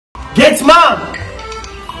Gate man!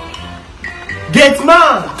 Gate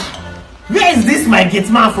man! Where is this my gate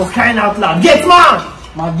man for crying out loud? Gate man!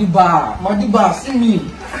 Madiba, see me.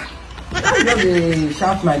 You don't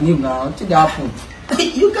shout my name now. What did happen?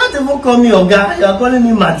 You can't even call me Oga. You are calling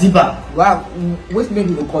me Madiba. Well, wait,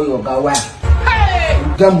 maybe to call you Oga. Why? Hey!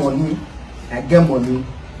 You get money. I get money.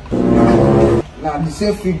 Now the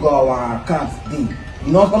same figure our account dey.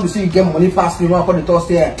 You know, come to see you get money fast. You know, I call the toss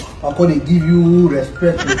here. I call they give you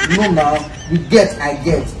respect. You know now, you get, I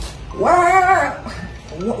get. Why?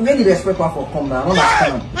 Where the respect one for come now? I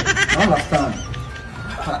understand.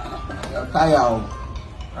 I'm tired.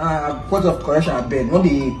 Point of correction, I beg. When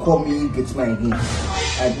they call me gate man again,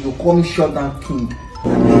 you call me shutdown king.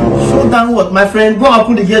 Shutdown what, my friend? Go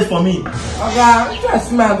open the gate for me. Okay, try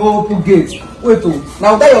see me go open gate. Wait, oh,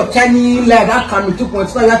 now that your tiny leg that can be 2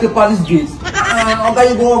 points, now you have to pass this gate. Okay,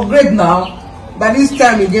 you go upgrade now. By this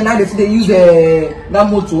time again, now they use that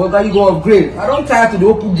motor. Okay, you go upgrade. I don't try to the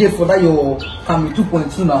open gate for that your can be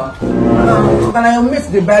 2.2 now. Okay, now you miss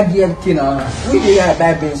the bad DMK now. We dey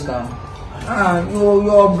buy Benz now.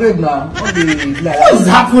 You upgrade now. What is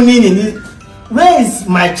happening in this? Where is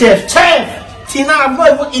my chef? Chef! Tina, I'm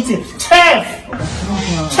not even eating. Chef!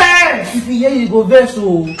 Chef! If you hear you go vex,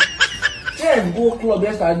 so chef go club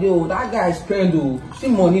yesterday. Oh, that guy spend oh. See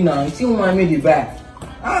money now. See one made the buy.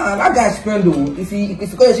 That guy spend oh. If you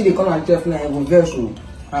call see they call him chef now, you go vex oh.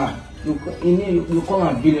 You call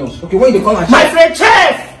him billions. Okay, when you call him my friend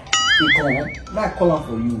chef! He call him. That call him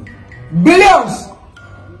for you. Billions!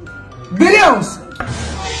 Billions!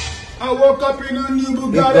 I woke up in a new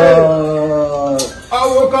Bugatti. I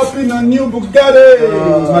woke up in a new Bugatti.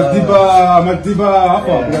 Madiba,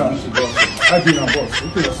 I've been a boss.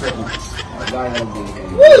 Look at yourself now.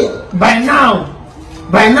 By now,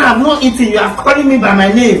 I'm not eating. You are calling me by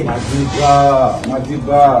my name.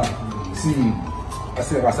 Madiba. See, I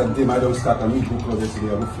said, as a day, I don't start. I need to go yesterday.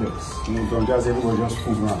 I will flex. You know, don't just everybody just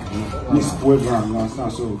fool around. You know, me spoil around. You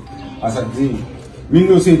understand? So, as a day, me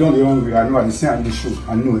no say don't be hungry. I know I see on the show.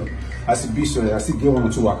 I know it. I see be so I see get 1 or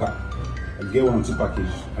 2 worker. I get 1 or 2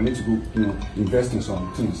 package. I need to go, you know, invest in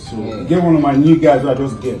some things. So get one of my new guys who I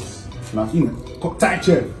just get. Now, you know, tight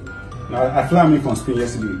chef. Now I fly me from Spain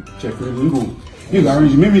yesterday. Chef, you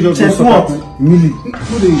arrange. Maybe just chef what? Millie.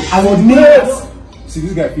 I want millions. See,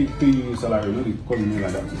 this guy pay you salary. You know they call me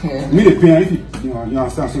like that. Me they pay if you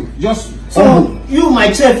understand. So just you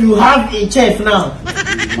my chef, you have a chef now.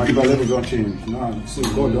 Madiba level don't change. Now see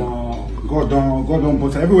God don't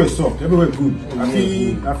but everywhere soft, everywhere good.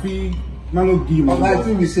 I feel man no give me. I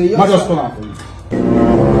think we say just call out for you.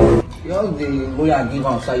 Just the way I give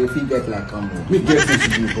out so you feel get like me get things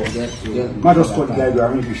to do, but man just call the guy I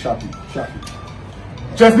mean be sharpy.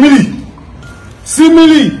 Chef Millie! See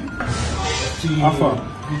Millie! Alpha.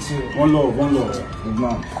 One love. Good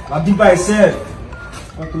man. Madiba itself.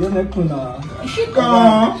 She can.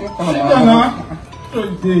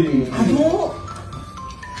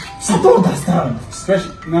 I don't understand.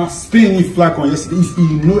 Especially now, Spain if flag on yesterday, he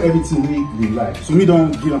know everything we like. So me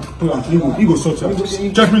don't give him put on. He go sort out.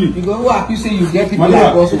 Just really. You go what you say you get people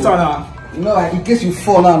like us. You know, like in case you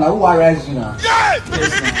fall now, who arise you now? Yes.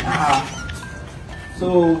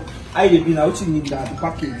 So I dey be now. What you need that the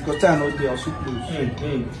package because time not there also close.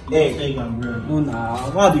 Hey, and bread. No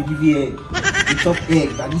nah. Why they give you egg? You chop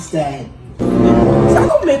egg by this time. So I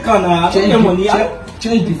don't make an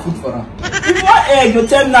change the food for her. If you want egg, you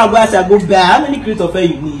tell me now where I go buy. How many crates of egg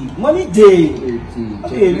you need? Money day.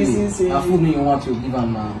 Okay, listen, say. How food you want to give her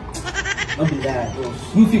now? Not be that.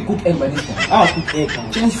 You fit cook egg by this time. I'll cook egg now.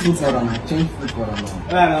 Change food for her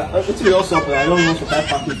now. It's really also I don't want to buy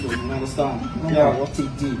package. You understand? Yeah, what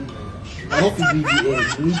it do? I don't feel the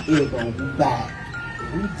egg. You need egg and you buy.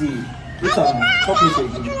 You need which one? Chocolate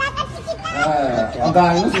egg.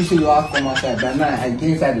 Okay, you know you have come outside, but now I get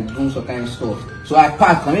inside the room so kind of stuff. So I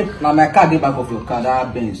park. Now my car get back of your car.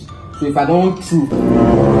 That Benz. So if I don't through,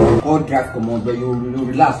 go drive come out, but you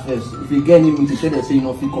relax first. If you get any meeting, say they say you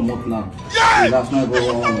know if you come out now. Relax, not go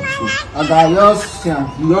on. Okay,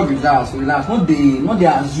 just relax. Not they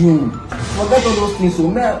assume. Forget all those things. So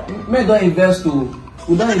me don't invest too.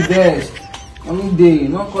 We don't invest. Only day,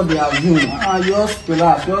 not call the assume. Just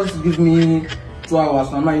relax. Just give me 2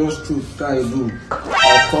 hours. Now I just choose. Try to do.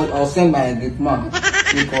 I'll send my gate man.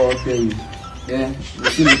 He call tell you. Yeah, you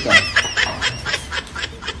see later.